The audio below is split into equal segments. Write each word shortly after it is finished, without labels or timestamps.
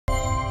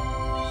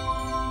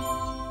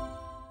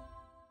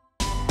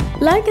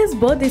Like his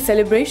birthday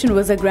celebration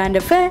was a grand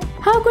affair,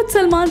 how could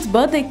Salman's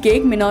birthday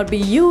cake may not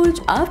be huge?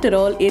 After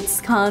all,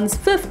 it's Khan's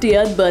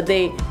 50th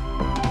birthday.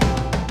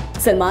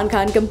 Salman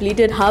Khan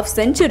completed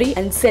half-century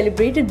and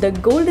celebrated the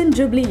golden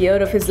jubilee year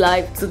of his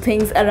life, so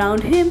things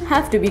around him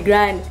have to be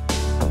grand.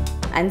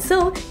 And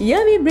so,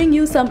 here we bring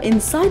you some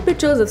inside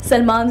pictures of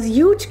Salman's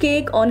huge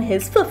cake on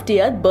his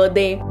 50th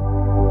birthday.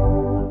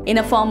 In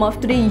a form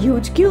of 3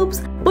 huge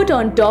cubes put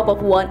on top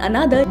of one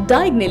another,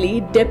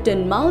 diagonally dipped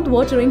in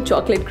mouth-watering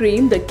chocolate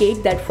cream, the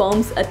cake that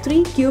forms a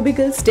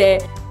 3-cubical stair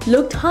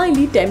looked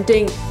highly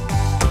tempting.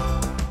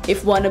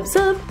 If one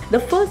observed, the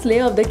first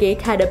layer of the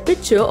cake had a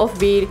picture of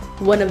Veer,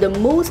 one of the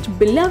most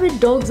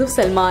beloved dogs of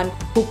Salman,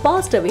 who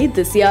passed away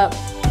this year.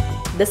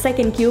 The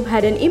second cube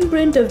had an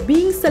imprint of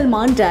being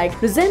Salman tag,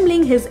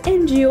 resembling his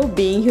NGO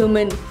Being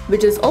Human,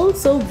 which is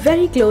also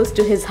very close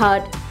to his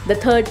heart. The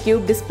third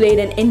cube displayed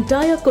an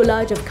entire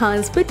collage of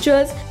Khan's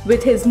pictures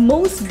with his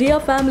most dear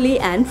family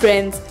and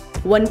friends.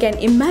 One can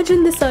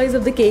imagine the size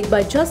of the cake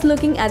by just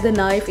looking at the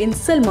knife in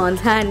Salman's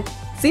hand.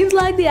 Seems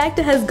like the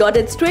actor has got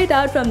it straight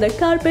out from the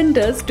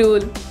carpenter's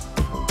tool.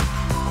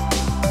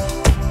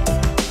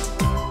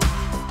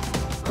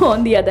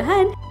 On the other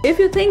hand, if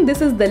you think this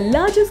is the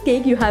largest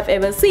cake you have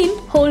ever seen,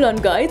 hold on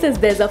guys, as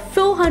there's a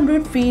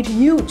 400 feet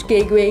huge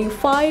cake weighing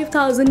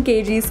 5,000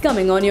 kgs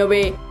coming on your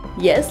way.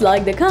 Yes,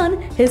 like the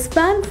Khan, his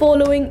fan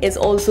following is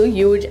also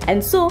huge,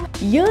 and so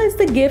here is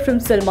the gift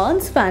from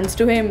Salman's fans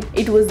to him.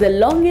 It was the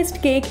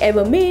longest cake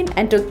ever made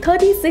and took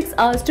 36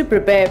 hours to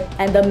prepare,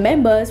 and the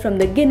members from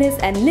the Guinness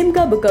and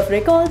Limca Book of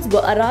Records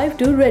were arrived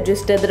to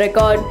register the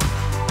record.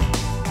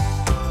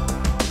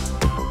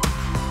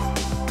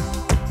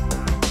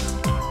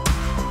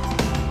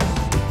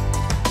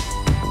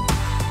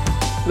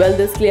 Well,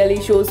 this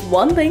clearly shows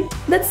one thing,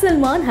 that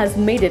Salman has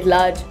made it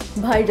large.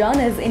 Bhaijan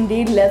has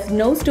indeed left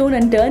no stone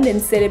unturned in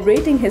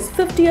celebrating his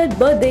 50th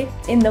birthday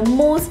in the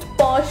most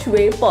posh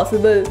way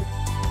possible.